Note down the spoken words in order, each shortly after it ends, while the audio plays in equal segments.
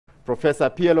Professor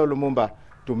PLO Lumumba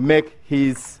to make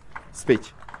his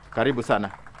speech. Karibu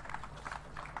sana.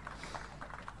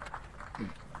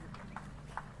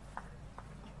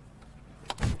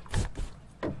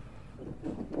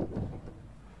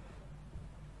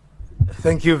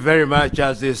 Thank you very much.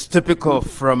 As is typical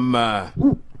from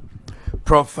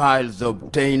profiles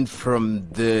obtained from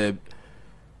the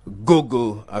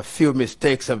Google, a few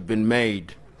mistakes have been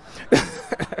made.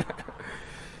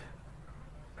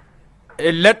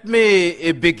 Let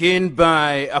me begin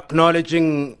by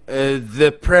acknowledging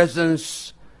the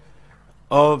presence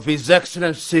of His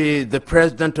Excellency, the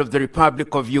President of the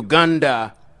Republic of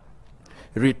Uganda,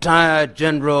 retired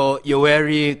General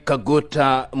Yoweri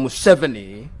Kaguta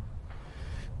Museveni.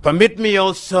 Permit me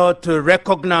also to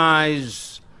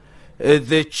recognize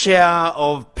the chair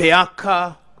of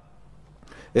PEACA,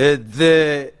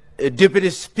 the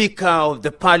Deputy Speaker of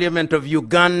the Parliament of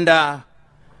Uganda,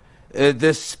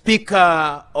 the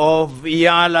Speaker of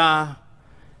IALA,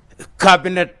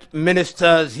 Cabinet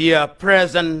Ministers here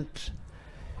present,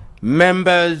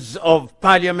 members of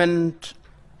Parliament,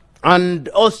 and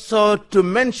also to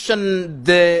mention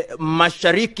the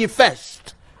Mashariki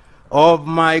Fest of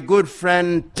my good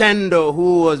friend Tendo,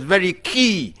 who was very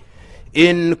key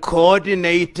in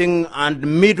coordinating and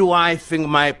midwifing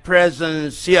my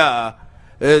presence here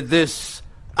this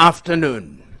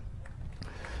afternoon.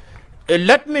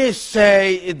 Let me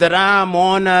say that I am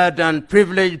honored and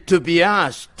privileged to be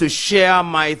asked to share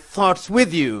my thoughts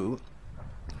with you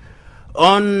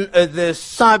on the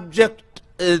subject,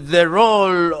 the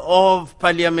role of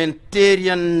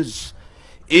parliamentarians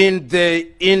in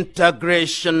the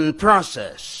integration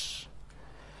process.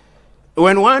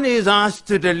 When one is asked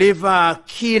to deliver a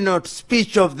keynote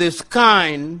speech of this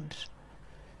kind,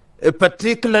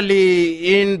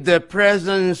 particularly in the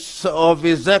presence of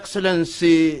His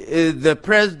Excellency, the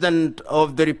President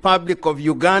of the Republic of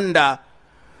Uganda,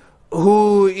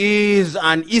 who is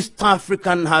an East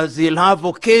African, as he'll have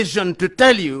occasion to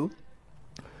tell you,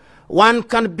 one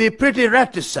can be pretty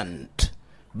reticent,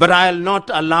 but I'll not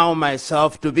allow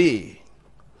myself to be.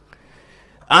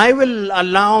 I will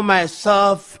allow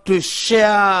myself to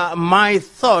share my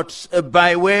thoughts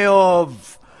by way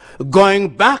of going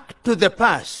back to the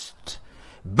past,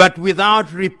 but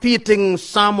without repeating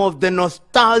some of the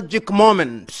nostalgic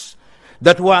moments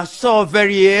that were so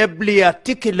very ably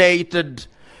articulated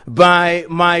by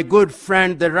my good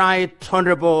friend, the Right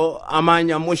Honorable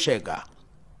Amanya Mushega.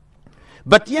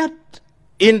 But yet,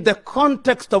 in the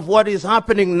context of what is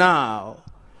happening now,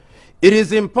 it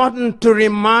is important to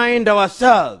remind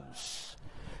ourselves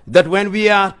that when we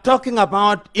are talking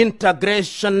about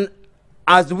integration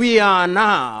as we are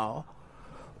now,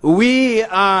 we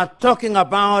are talking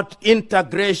about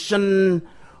integration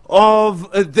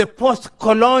of the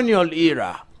post-colonial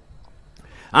era.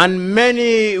 And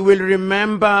many will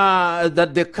remember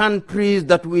that the countries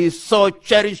that we so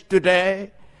cherish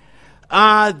today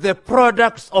are the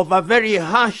products of a very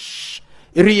harsh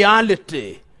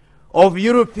reality of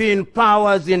European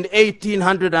powers in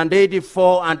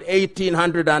 1884 and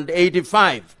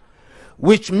 1885,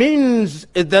 which means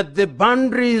that the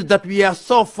boundaries that we are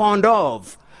so fond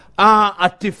of are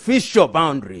artificial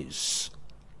boundaries.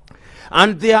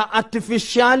 And their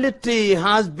artificiality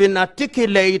has been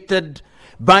articulated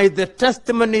by the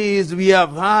testimonies we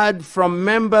have heard from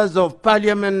members of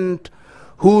Parliament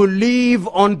who live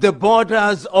on the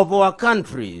borders of our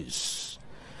countries.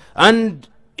 And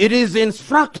it is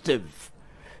instructive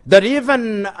that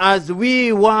even as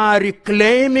we were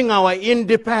reclaiming our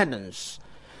independence,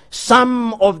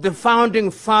 some of the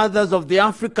founding fathers of the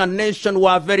African nation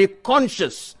were very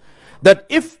conscious that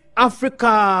if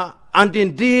Africa, and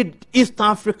indeed East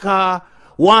Africa,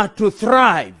 were to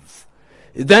thrive,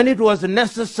 then it was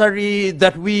necessary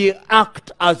that we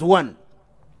act as one.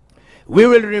 We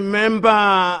will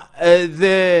remember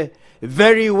the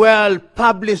very well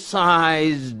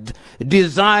publicized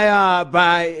desire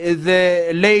by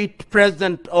the late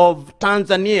President of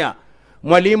Tanzania,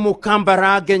 Mwalimu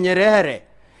Kambarage Nyerere,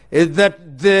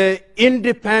 that the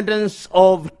independence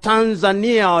of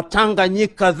Tanzania, or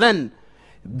Tanganyika then,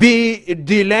 be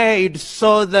delayed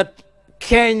so that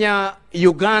Kenya,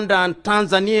 Uganda, and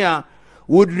Tanzania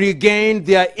would regain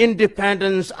their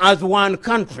independence as one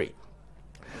country.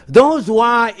 Those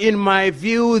were, in my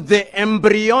view, the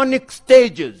embryonic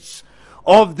stages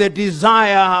of the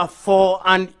desire for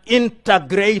an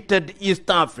integrated East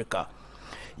Africa.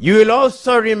 You will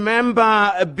also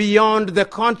remember beyond the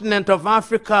continent of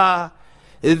Africa,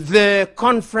 the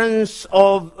conference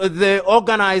of the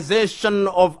Organization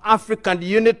of African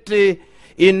Unity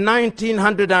in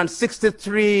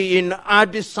 1963 in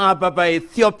Addis Ababa,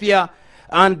 Ethiopia,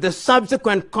 and the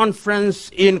subsequent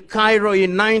conference in Cairo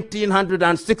in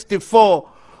 1964,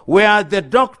 where the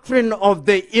doctrine of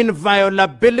the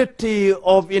inviolability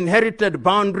of inherited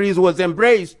boundaries was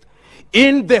embraced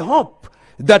in the hope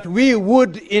that we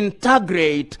would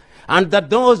integrate and that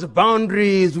those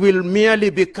boundaries will merely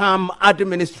become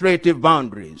administrative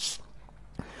boundaries.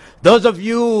 Those of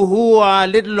you who are a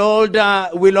little older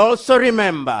will also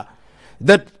remember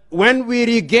that when we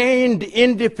regained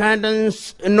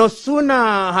independence, no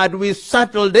sooner had we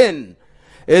settled in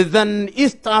than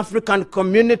East African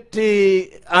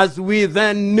community, as we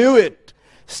then knew it,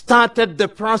 started the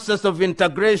process of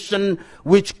integration,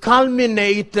 which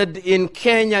culminated in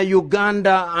Kenya,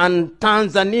 Uganda, and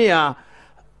Tanzania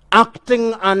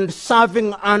acting and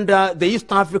serving under the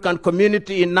East African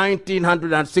community in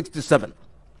 1967.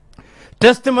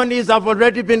 Testimonies have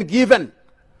already been given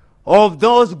of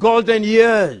those golden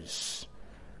years.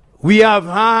 We have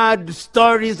heard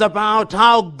stories about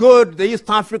how good the East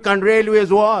African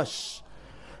Railways was.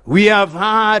 We have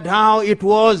heard how it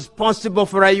was possible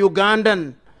for a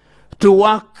Ugandan to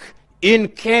work in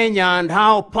Kenya and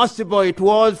how possible it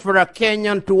was for a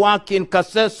Kenyan to work in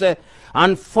Kasese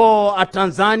and for a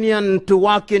Tanzanian to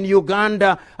work in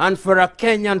Uganda and for a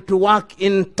Kenyan to work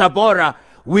in Tabora.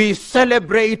 We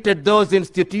celebrated those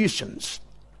institutions.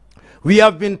 We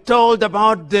have been told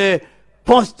about the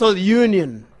postal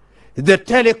union, the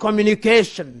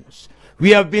telecommunications.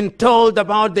 We have been told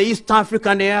about the East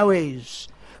African Airways.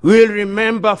 We'll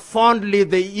remember fondly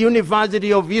the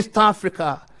University of East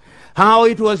Africa, how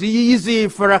it was easy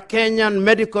for a Kenyan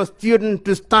medical student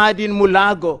to study in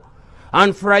Mulago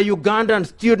and for a Ugandan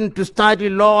student to study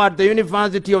law at the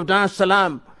University of Dar es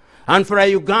Salaam, and for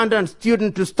a Ugandan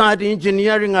student to study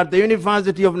engineering at the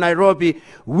University of Nairobi.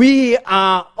 We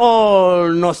are all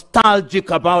nostalgic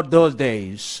about those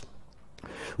days.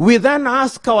 We then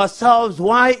ask ourselves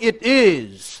why it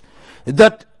is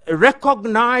that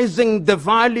recognizing the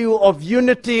value of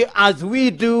unity as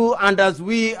we do and as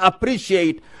we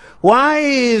appreciate, why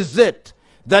is it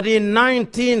that in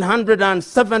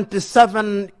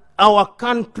 1977 our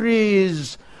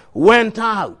countries went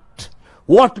out?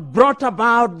 What brought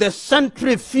about the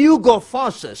centrifugal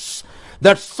forces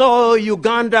that saw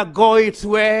Uganda go its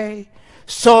way,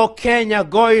 saw Kenya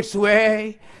go its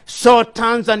way, saw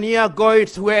Tanzania go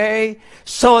its way,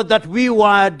 so that we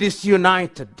were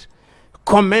disunited?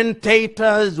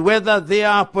 Commentators, whether they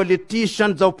are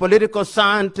politicians or political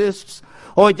scientists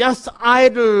or just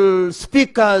idle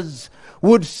speakers,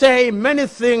 would say many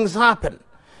things happened.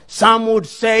 Some would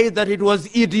say that it was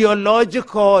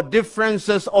ideological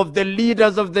differences of the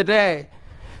leaders of the day.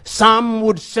 Some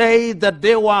would say that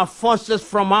there were forces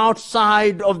from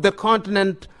outside of the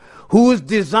continent whose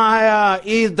desire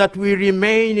is that we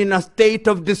remain in a state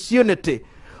of disunity.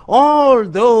 All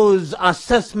those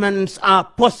assessments are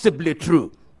possibly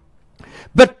true.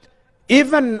 But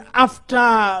even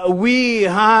after we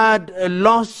had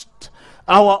lost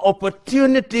our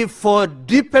opportunity for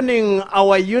deepening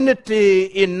our unity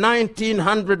in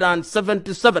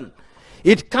 1977,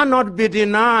 it cannot be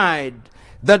denied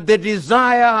that the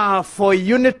desire for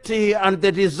unity and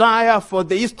the desire for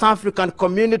the East African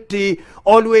community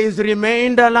always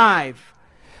remained alive.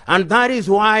 And that is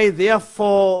why,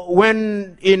 therefore,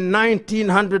 when in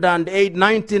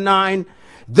 1999,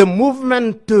 the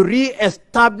movement to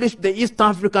re-establish the East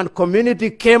African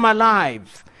community came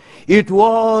alive, it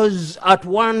was at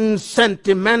once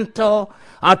sentimental,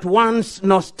 at once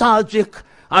nostalgic,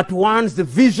 at once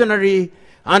visionary,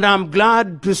 and I'm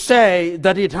glad to say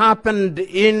that it happened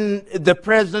in the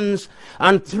presence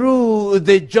and through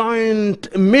the joint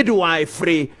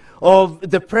midwifery of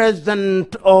the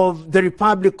President of the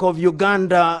Republic of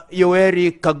Uganda,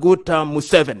 Yoweri Kaguta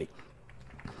Museveni.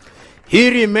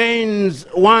 He remains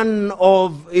one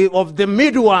of the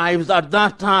midwives at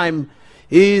that time.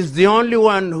 He is the only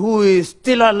one who is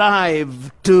still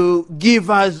alive to give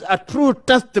us a true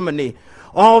testimony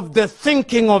of the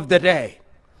thinking of the day.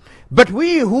 But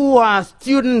we who are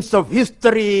students of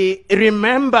history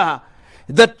remember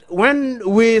that when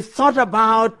we thought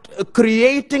about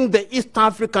creating the East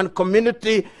African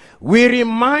community, we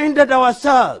reminded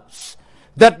ourselves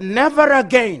that never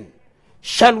again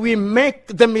shall we make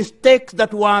the mistakes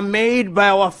that were made by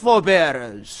our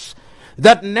forebears,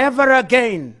 that never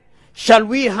again shall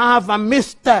we have a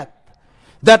misstep,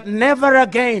 that never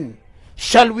again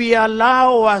shall we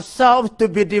allow ourselves to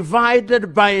be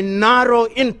divided by narrow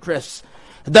interests,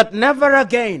 that never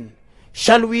again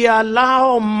shall we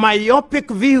allow myopic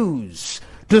views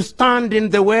to stand in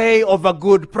the way of a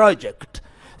good project,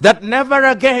 that never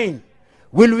again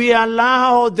will we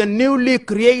allow the newly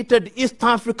created East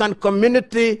African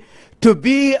community to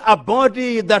be a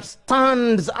body that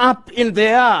stands up in the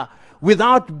air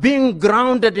without being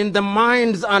grounded in the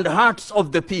minds and hearts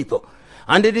of the people.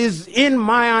 And it is in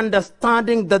my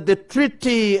understanding that the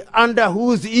treaty under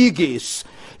whose aegis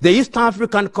the East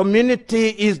African community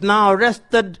is now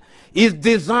rested is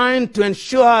designed to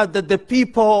ensure that the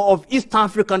people of East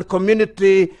African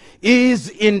community is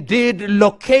indeed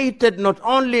located not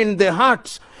only in the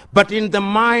hearts but in the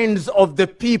minds of the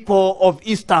people of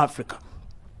East Africa.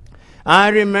 I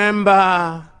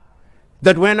remember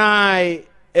that when I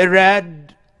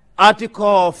read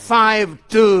Article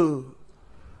 5.2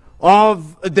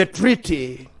 of the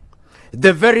treaty,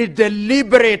 the very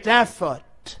deliberate effort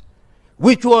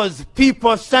which was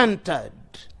people-centered,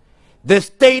 the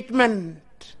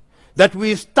statement that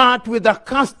we start with a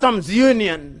customs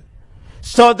union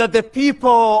so that the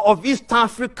people of East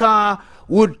Africa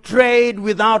would trade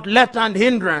without let and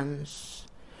hindrance,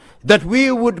 that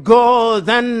we would go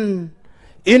then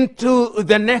into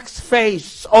the next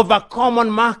phase of a common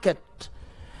market,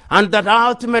 and that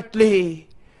ultimately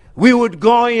we would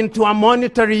go into a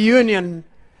monetary union,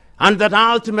 and that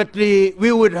ultimately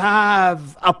we would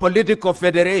have a political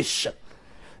federation.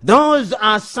 Those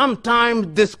are sometimes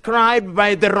described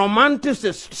by the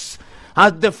romanticists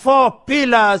as the four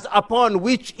pillars upon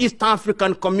which East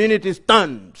African community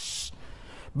stands.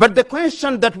 But the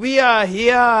question that we are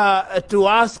here to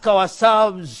ask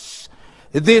ourselves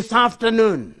this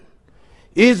afternoon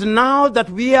is, now that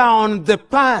we are on the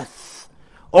path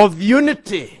of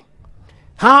unity,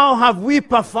 how have we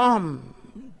performed?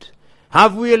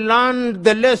 Have we learned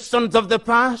the lessons of the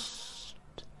past?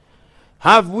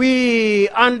 Have we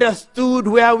understood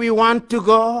where we want to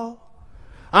go?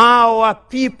 Are our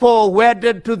people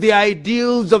wedded to the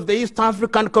ideals of the East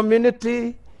African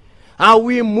community? Are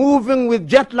we moving with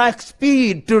jet-like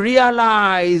speed to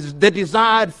realize the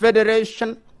desired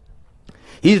federation?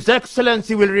 His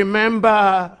Excellency will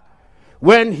remember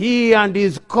when he and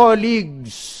his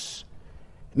colleagues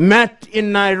met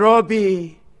in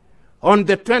Nairobi on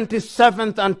the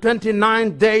 27th and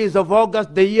 29th days of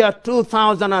August, the year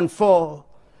 2004.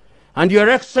 And Your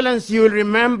Excellency, you will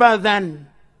remember then,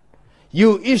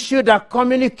 you issued a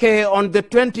communique on the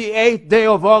 28th day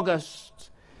of August.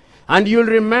 And you'll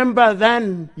remember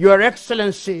then, Your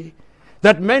Excellency,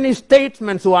 that many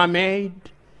statements were made.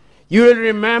 You will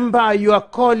remember your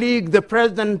colleague, the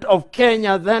President of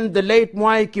Kenya, then the late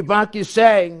Mwai Kibaki,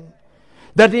 saying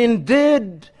that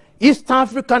indeed East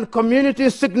African community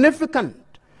is significant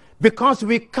because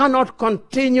we cannot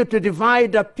continue to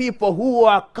divide a people who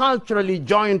are culturally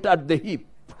joined at the hip.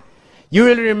 You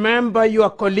will remember your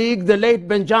colleague, the late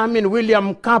Benjamin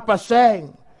William Mkapa,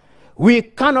 saying, we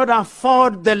cannot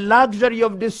afford the luxury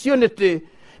of disunity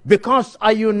because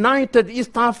a united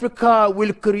East Africa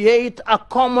will create a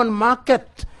common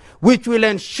market which will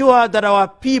ensure that our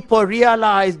people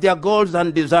realize their goals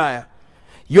and desire.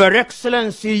 Your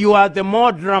Excellency, you are the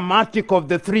more dramatic of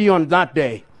the three on that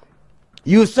day.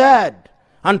 You said,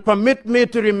 and permit me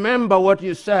to remember what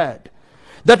you said,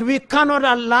 that we cannot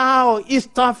allow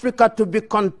East Africa to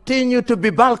continue to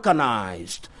be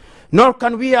balkanized, nor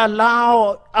can we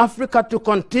allow Africa to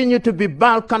continue to be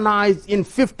balkanized in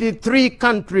 53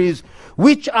 countries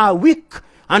which are weak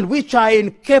and which are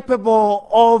incapable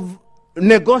of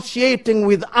negotiating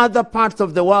with other parts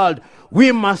of the world.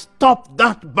 We must stop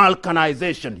that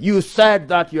balkanization. You said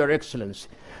that, Your Excellency.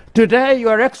 Today,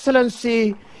 Your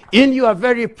Excellency, in your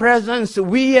very presence,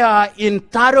 we are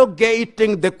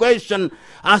interrogating the question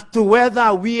as to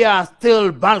whether we are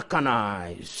still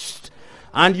balkanized.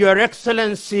 And Your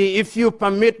Excellency, if you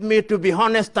permit me to be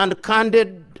honest and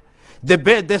candid,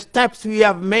 the steps we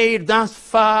have made thus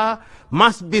far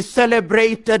must be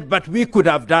celebrated, but we could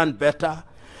have done better.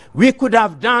 We could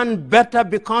have done better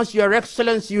because, Your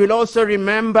Excellency, you will also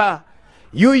remember,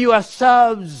 you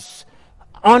yourselves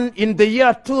in the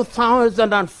year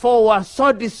 2004 were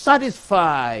so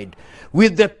dissatisfied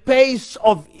with the pace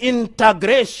of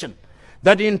integration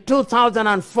that in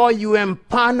 2004 you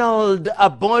empaneled a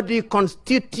body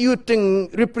constituting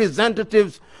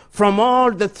representatives from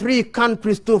all the three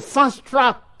countries to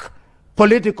fast-track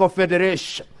political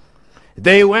federation.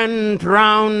 They went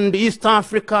round East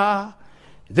Africa,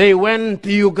 they went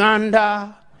to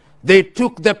Uganda, they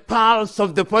took the pulse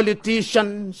of the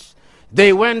politicians,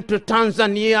 they went to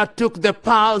Tanzania, took the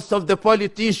pulse of the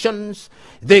politicians,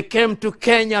 they came to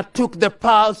Kenya, took the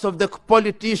pulse of the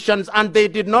politicians, and they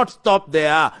did not stop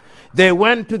there. They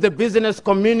went to the business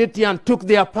community and took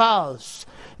their pulse.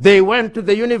 They went to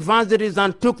the universities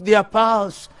and took their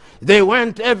pulse. They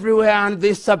went everywhere and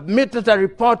they submitted a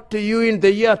report to you in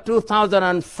the year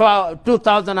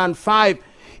 2005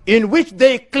 in which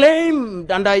they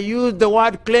claimed, and I use the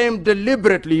word claim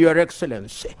deliberately, Your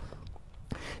Excellency,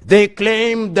 they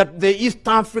claimed that the East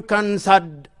Africans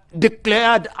had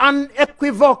declared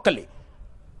unequivocally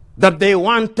that they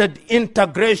wanted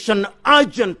integration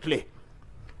urgently.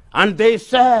 And they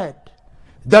said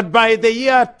that by the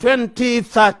year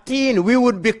 2013 we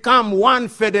would become one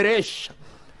federation.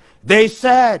 They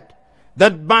said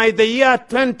that by the year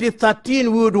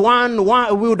 2013 we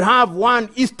would have one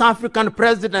East African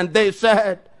president. They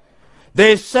said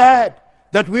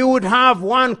that we would have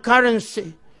one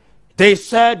currency. They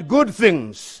said good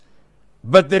things.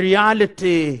 But the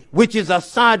reality, which is a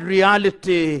sad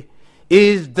reality,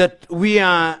 is that we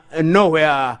are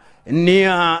nowhere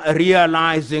near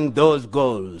realizing those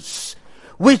goals.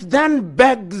 Which then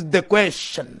begs the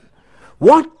question,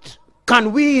 what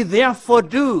can we therefore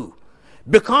do?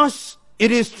 Because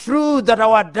it is true that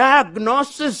our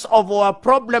diagnosis of our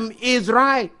problem is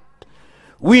right.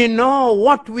 We know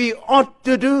what we ought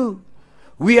to do.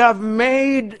 We have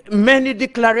made many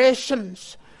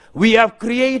declarations. We have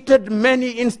created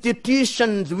many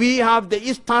institutions. We have the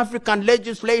East African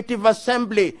Legislative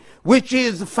Assembly, which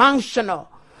is functional.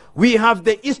 We have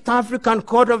the East African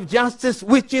Court of Justice,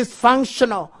 which is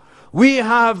functional. We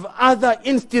have other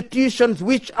institutions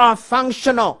which are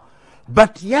functional.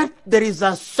 But yet there is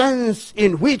a sense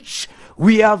in which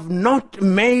we have not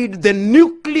made the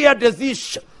nuclear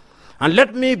decision. And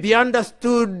let me be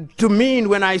understood to mean,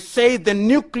 when I say the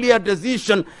nuclear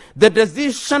decision, the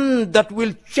decision that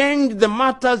will change the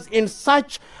matters in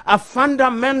such a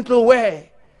fundamental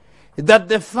way that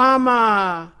the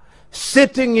farmer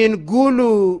sitting in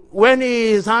Gulu, when he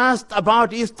is asked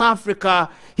about East Africa,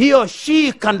 he or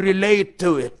she can relate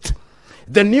to it.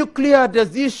 The nuclear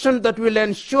decision that will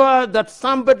ensure that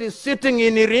somebody sitting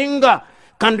in Iringa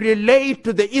can relate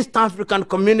to the East African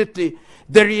community.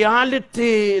 The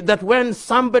reality that when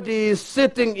somebody is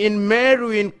sitting in Meru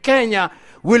in Kenya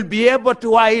will be able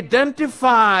to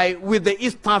identify with the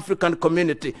East African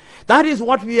community. That is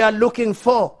what we are looking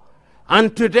for.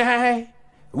 And today,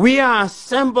 we are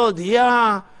assembled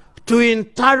here to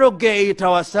interrogate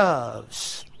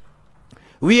ourselves.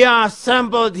 We are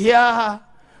assembled here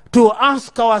to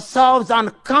ask ourselves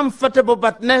uncomfortable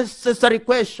but necessary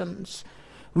questions.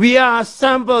 We are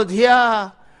assembled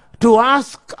here to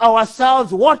ask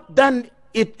ourselves what then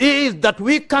it is that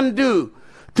we can do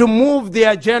to move the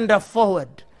agenda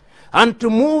forward, and to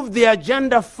move the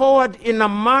agenda forward in a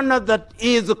manner that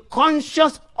is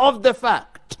conscious of the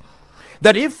fact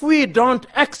that if we don't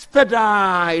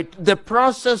expedite the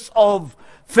process of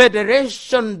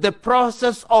federation, the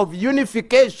process of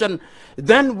unification,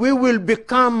 then we will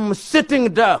become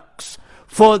sitting ducks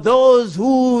for those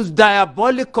whose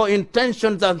diabolical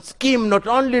intentions and scheme not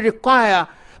only require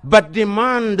but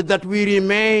demand that we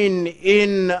remain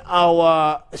in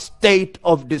our state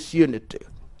of disunity.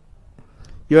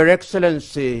 Your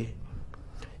Excellency,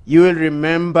 you will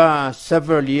remember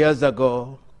several years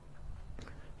ago,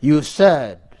 you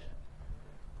said,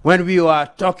 when we were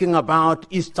talking about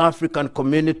East African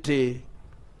community,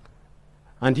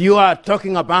 and you are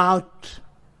talking about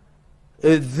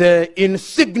the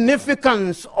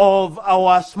insignificance of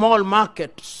our small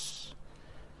markets.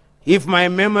 If my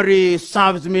memory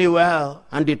serves me well,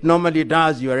 and it normally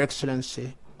does, Your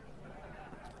Excellency,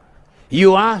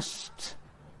 you asked,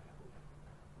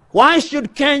 why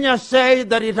should Kenya say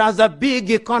that it has a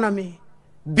big economy?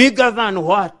 Bigger than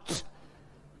what?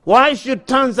 Why should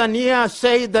Tanzania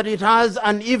say that it has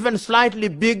an even slightly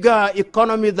bigger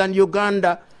economy than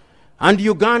Uganda, and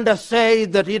Uganda say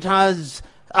that it has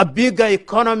a bigger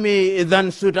economy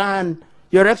than Sudan?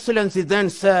 Your Excellency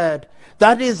then said,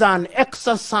 that is an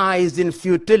exercise in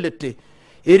futility.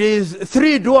 It is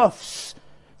three dwarfs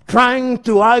trying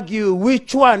to argue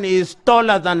which one is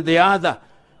taller than the other.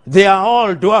 They are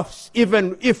all dwarfs,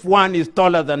 even if one is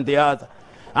taller than the other.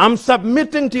 I'm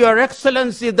submitting to Your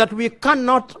Excellency that we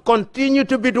cannot continue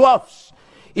to be dwarfs.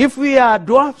 If we are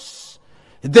dwarfs,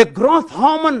 the growth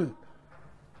hormone,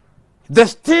 the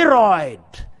steroid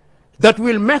that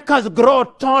will make us grow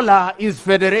taller is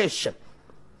federation.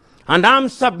 And I'm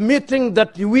submitting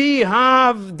that we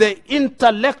have the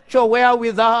intellectual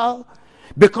wherewithal,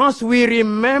 because we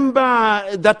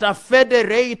remember that a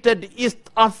federated East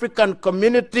African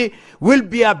community will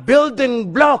be a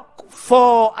building block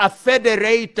for a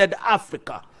federated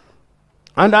Africa.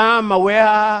 And I am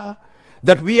aware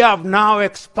that we have now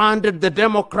expanded. The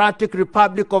Democratic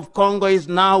Republic of Congo is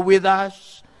now with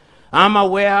us. I'm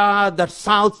aware that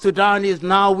South Sudan is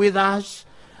now with us.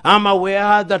 I'm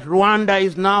aware that Rwanda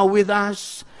is now with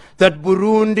us, that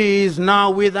Burundi is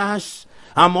now with us,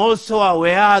 I'm also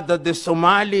aware that the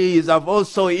Somalis have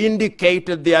also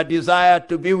indicated their desire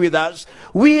to be with us.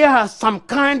 We are some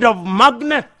kind of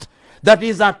magnet that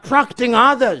is attracting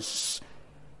others.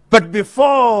 But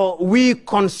before we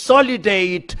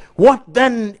consolidate, what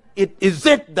then is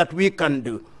it that we can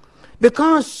do?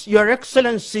 Because, Your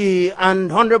Excellency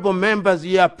and honorable members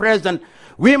here present,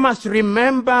 we must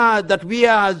remember that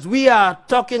as we are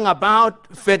talking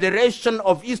about Federation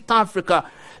of East Africa,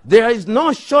 there is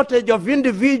no shortage of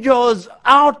individuals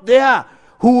out there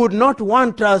who would not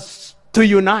want us to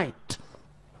unite.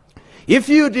 If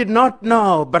you did not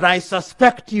know, but I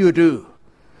suspect you do,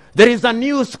 there is a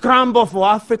new scramble for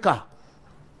Africa.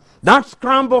 That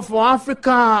scramble for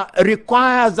Africa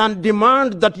requires and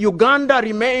demands that Uganda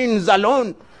remains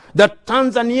alone, that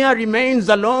Tanzania remains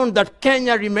alone, that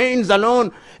Kenya remains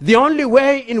alone. The only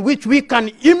way in which we can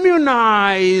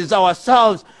immunize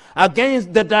ourselves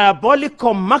against the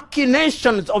diabolical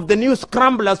machinations of the new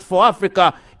scramblers for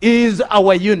Africa is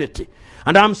our unity.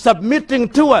 And I'm submitting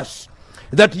to us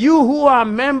that you who are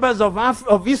members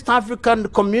of East African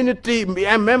community,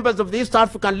 members of the East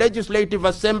African Legislative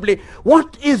Assembly,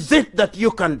 what is it that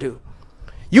you can do?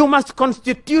 You must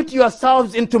constitute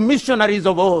yourselves into missionaries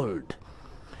of old.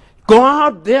 Go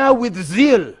out there with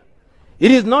zeal.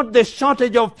 It is not the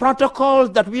shortage of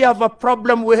protocols that we have a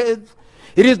problem with.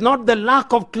 It is not the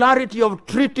lack of clarity of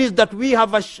treaties that we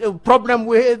have a problem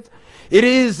with. It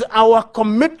is our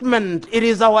commitment, it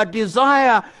is our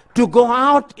desire to go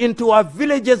out into our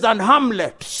villages and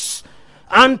hamlets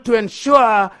and to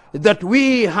ensure that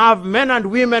we have men and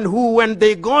women who, when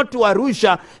they go to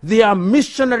Arusha, they are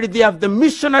missionary, they have the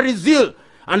missionary zeal,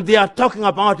 and they are talking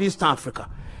about East Africa.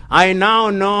 I now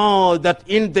know that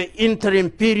in the interim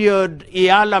period,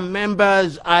 IALA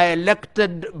members are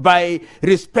elected by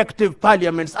respective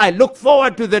parliaments. I look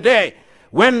forward to the day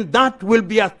when that will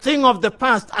be a thing of the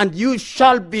past and you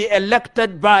shall be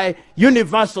elected by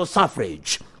universal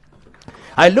suffrage.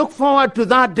 I look forward to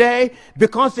that day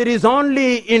because it is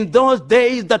only in those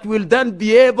days that we'll then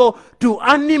be able to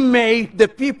animate the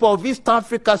people of East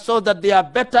Africa so that they are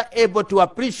better able to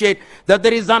appreciate that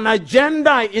there is an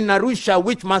agenda in Arusha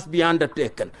which must be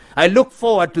undertaken. I look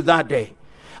forward to that day.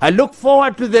 I look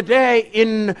forward to the day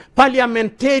in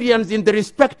parliamentarians in the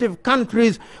respective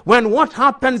countries when what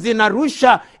happens in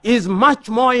Arusha is much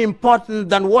more important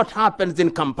than what happens in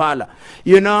Kampala.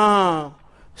 You know,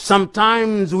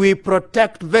 sometimes we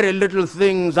protect very little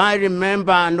things. I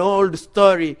remember an old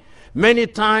story. Many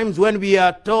times when we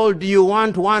are told you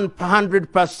want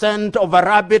 100% of a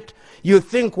rabbit, you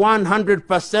think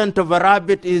 100% of a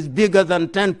rabbit is bigger than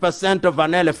 10% of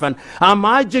an elephant. I'm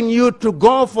urging you to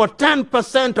go for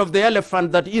 10% of the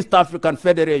elephant, that East African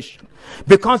Federation.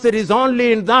 Because it is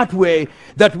only in that way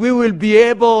that we will be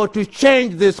able to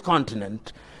change this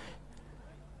continent.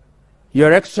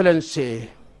 Your Excellency,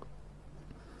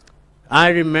 I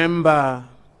remember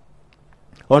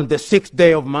on the 6th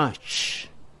day of March,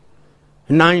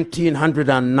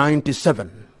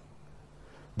 1997,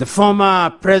 the former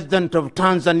president of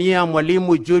Tanzania,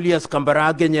 Mwalimu Julius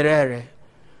Kambarage Nyerere,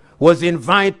 was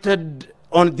invited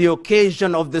on the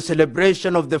occasion of the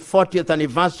celebration of the 40th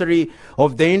anniversary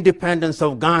of the independence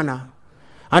of Ghana.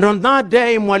 And on that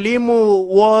day, Mwalimu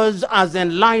was as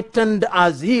enlightened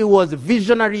as he was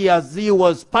visionary, as he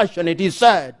was passionate. He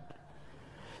said,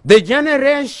 "The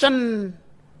generation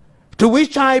to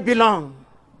which I belong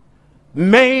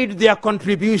made their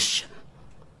contribution.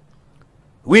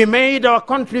 We made our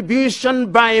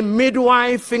contribution by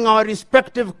midwifing our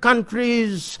respective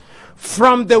countries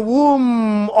from the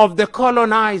womb of the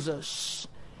colonizers.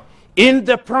 In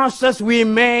the process, we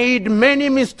made many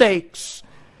mistakes,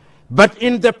 but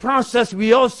in the process,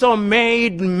 we also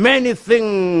made many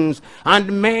things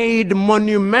and made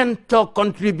monumental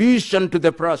contribution to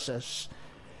the process.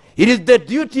 It is the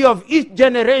duty of each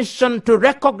generation to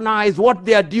recognize what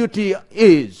their duty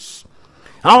is.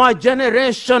 Our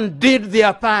generation did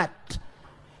their part.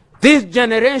 This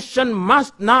generation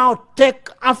must now take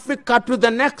Africa to the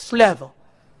next level."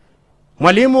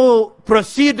 Mwalimu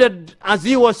proceeded as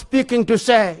he was speaking to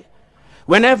say,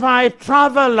 "Whenever I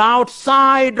travel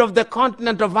outside of the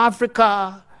continent of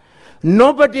Africa,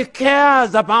 nobody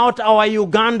cares about our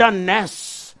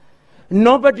Ugandan-ness.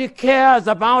 Nobody cares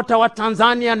about our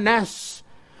Tanzanian-ness.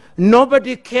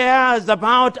 Nobody cares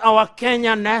about our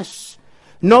Kenyan-ness.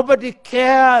 Nobody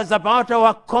cares about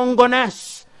our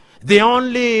Congo-ness. They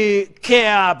only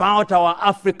care about our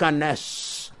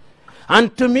African-ness."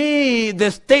 And to me, the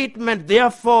statement,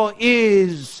 therefore,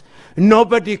 is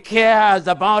nobody cares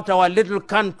about our little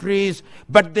countries,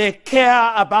 but they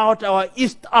care about our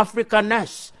East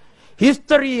African-ness.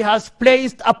 History has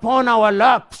placed upon our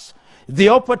laps the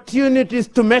opportunities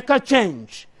to make a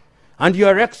change. And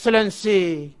Your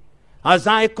Excellency, as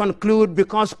I conclude,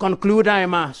 because conclude I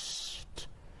must,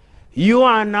 you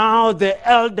are now the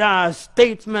elder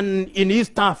statesman in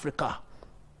East Africa.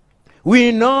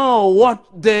 We know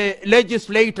what the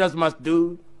legislators must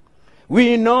do.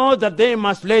 We know that they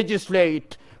must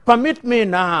legislate. Permit me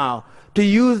now to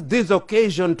use this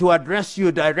occasion to address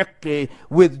you directly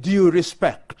with due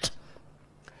respect.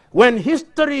 When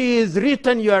history is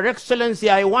written, Your Excellency,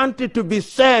 I want it to be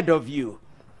said of you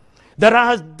that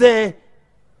as the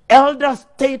elder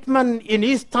statesman in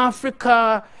East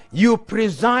Africa, you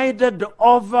presided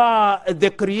over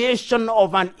the creation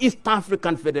of an East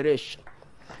African Federation.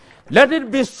 Let it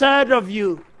be said of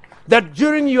you that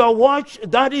during your watch,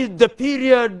 that is the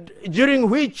period during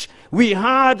which we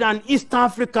had an East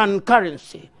African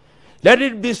currency. Let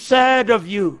it be said of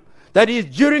you that is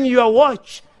during your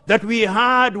watch that we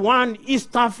had one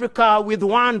East Africa with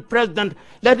one president.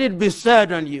 Let it be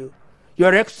said on you.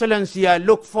 Your Excellency, I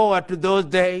look forward to those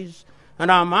days,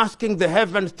 and I'm asking the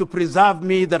heavens to preserve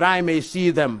me that I may see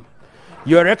them.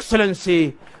 Your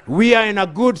Excellency, we are in a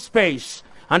good space,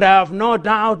 and I have no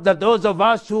doubt that those of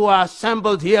us who are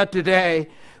assembled here today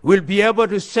will be able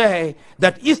to say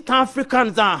that East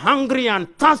Africans are hungry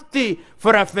and thirsty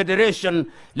for a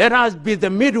federation. Let us be the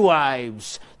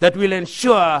midwives that will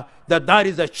ensure that that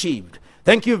is achieved.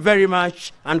 Thank you very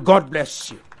much, and God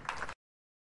bless you.